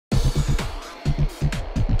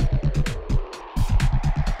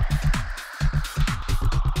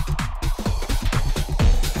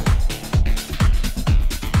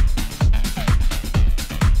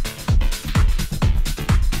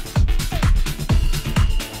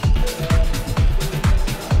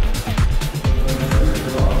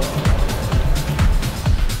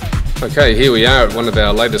Okay, here we are at one of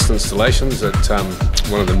our latest installations at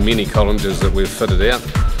one of the many colleges that we've fitted out.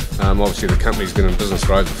 Obviously the company's been in business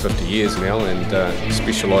for over 50 years now and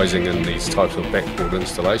specialising in these types of backboard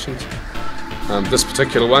installations. This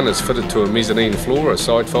particular one is fitted to a mezzanine floor, a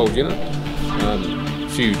side fold unit. A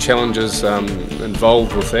few challenges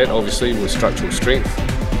involved with that, obviously with structural strength,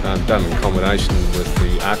 done in combination with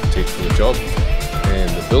the architect for the job and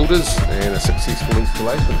the builders, and a successful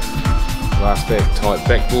installation. Glass back type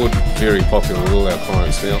backboard, very popular with all our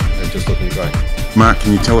clients now and just looking great. Mark,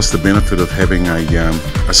 can you tell us the benefit of having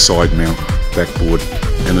a side mount backboard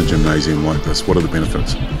in a gymnasium like this? What are the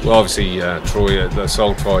benefits? Well, obviously, Troy, the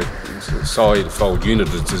side fold unit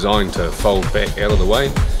is designed to fold back out of the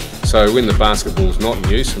way. So when the basketball's not in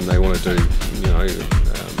use and they want to do,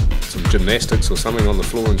 some gymnastics or something on the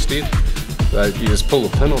floor instead, you just pull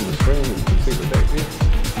the pin on the string, and you can see the back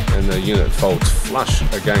there, and the unit folds flush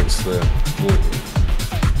against the wall,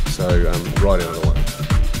 so right out of the way.